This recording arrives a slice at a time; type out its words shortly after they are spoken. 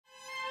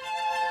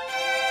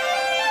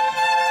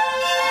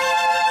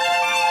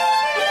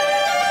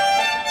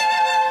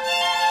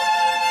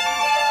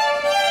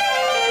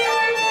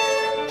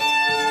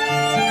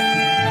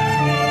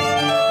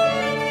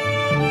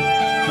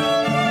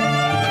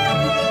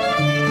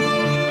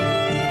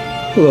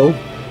Hello,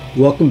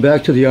 welcome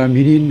back to the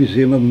Armenian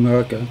Museum of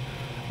America.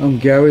 I'm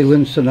Gary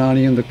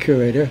Lind-Sinanian, the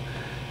curator,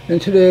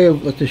 and today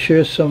I'd like to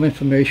share some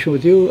information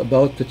with you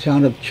about the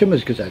town of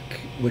Chimishgazak,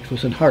 which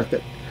was in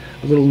Kharpert,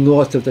 a little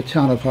north of the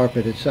town of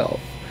Kharpert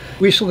itself.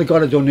 Recently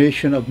got a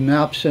donation of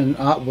maps and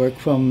artwork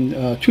from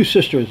two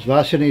sisters,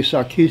 Vasily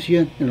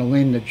Sarkisian and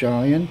Elaine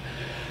Najarian,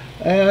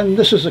 and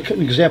this is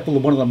an example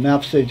of one of the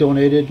maps they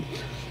donated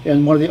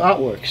and one of the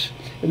artworks.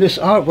 And this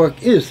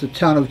artwork is the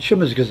town of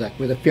Chimishgazak,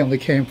 where the family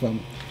came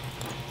from.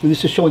 And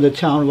this is showing the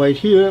town right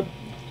here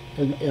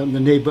and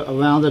the neighbor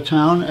around the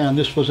town, and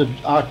this was an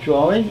art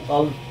drawing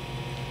of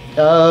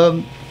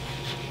a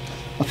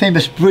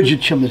famous bridge at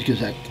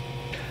Chimishgazak.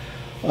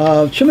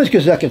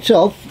 Chimishgazak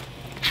itself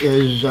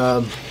is,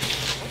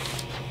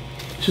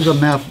 this is a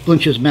map,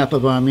 Lynch's map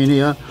of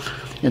Armenia,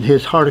 and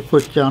here's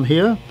Kharpert down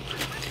here,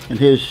 and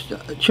here's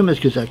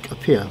Chimishgazak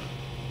up here.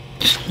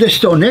 This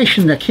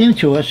donation that came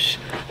to us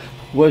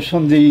was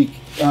from the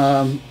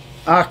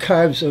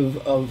archives of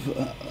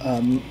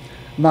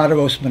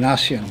Mardiros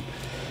Minasian.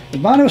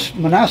 Mardiros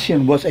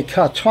Minasian was a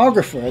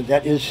cartographer,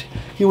 that is,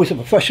 he was a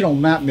professional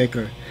map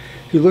maker.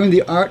 He learned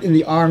the art in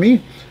the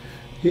army,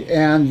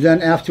 and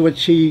then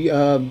afterwards he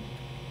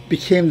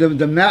became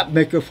the map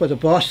maker for the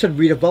Boston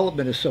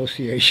Redevelopment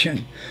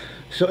Association.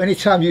 So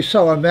anytime you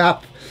saw a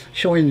map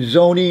showing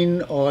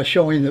zoning or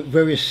showing the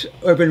various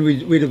urban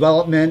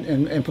redevelopment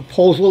and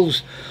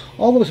proposals,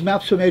 all those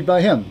maps were made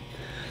by him.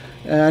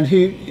 And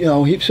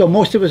so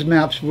most of his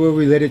maps were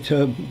related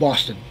to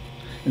Boston,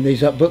 and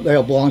they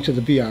all belong to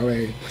the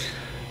BRA.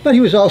 But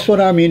he was also an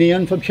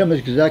Armenian from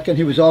Chimishgazak, and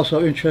he was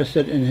also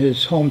interested in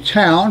his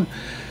hometown,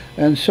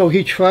 and so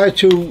he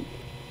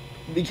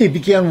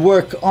began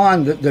work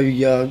on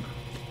a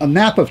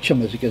map of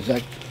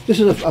Chimishgazak. This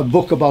is a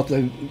book about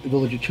the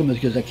village of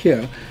Chimishgazak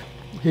here.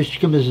 Here's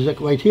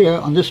Chimishgazak right here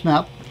on this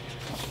map,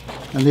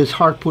 and there's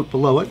Kharpert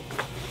below it.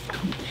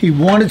 He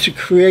wanted to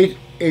create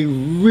a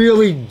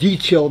really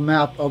detailed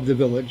map of the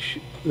village,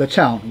 the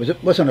town.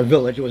 It wasn't a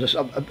village, it was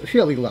a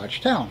fairly large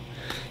town.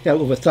 It had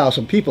over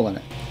 1,000 people in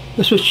it.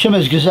 This was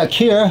Chimishgazak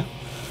here,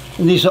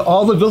 and these are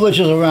all the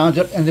villages around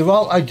it, and they're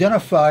all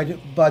identified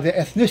by their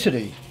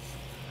ethnicity.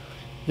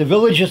 The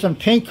villages in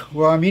pink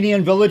were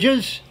Armenian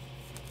villages,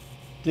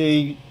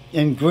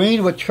 in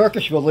green were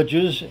Turkish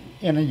villages,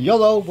 and in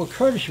yellow were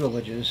Kurdish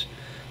villages,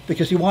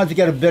 because he wanted to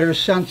get a better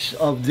sense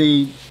of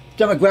the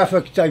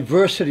demographic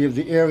diversity of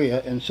the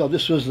area, and so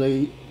this was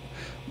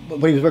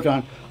what he was working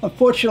on.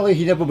 Unfortunately,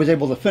 he never was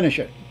able to finish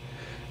it,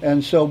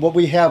 and so what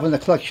we have in the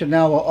collection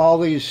now are all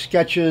these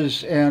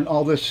sketches and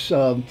all this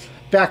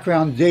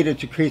background data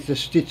to create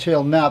this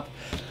detailed map,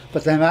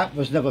 but the map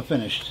was never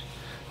finished.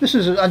 This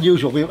is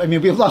unusual. We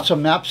have lots of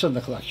maps in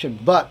the collection,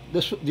 but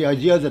the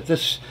idea that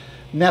this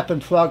map in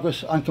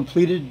progress,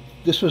 uncompleted,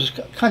 this was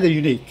kind of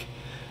unique.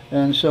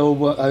 And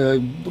so I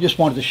just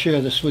wanted to share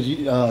this with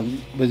you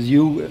and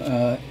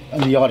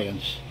the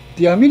audience.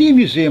 The Armenian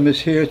Museum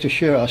is here to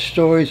share our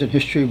stories and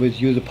history with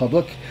you, the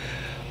public.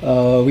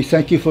 We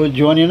thank you for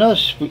joining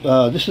us.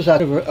 This is our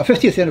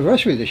 50th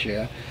anniversary this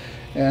year,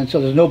 and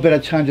so there's no better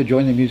time to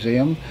join the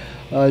museum.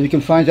 You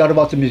can find out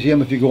about the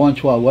museum if you go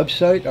onto our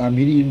website,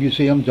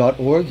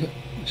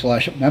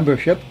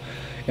 armenianmuseum.org/membership.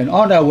 And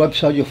on our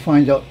website, you'll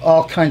find out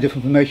all kinds of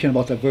information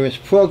about the various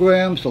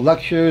programs, the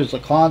lectures, the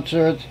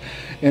concerts,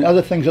 and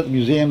other things that the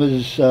museum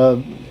is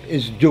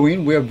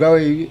doing. We're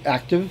very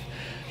active.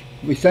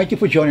 We thank you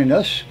for joining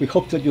us. We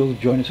hope that you'll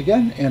join us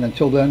again, and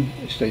until then,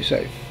 stay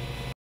safe.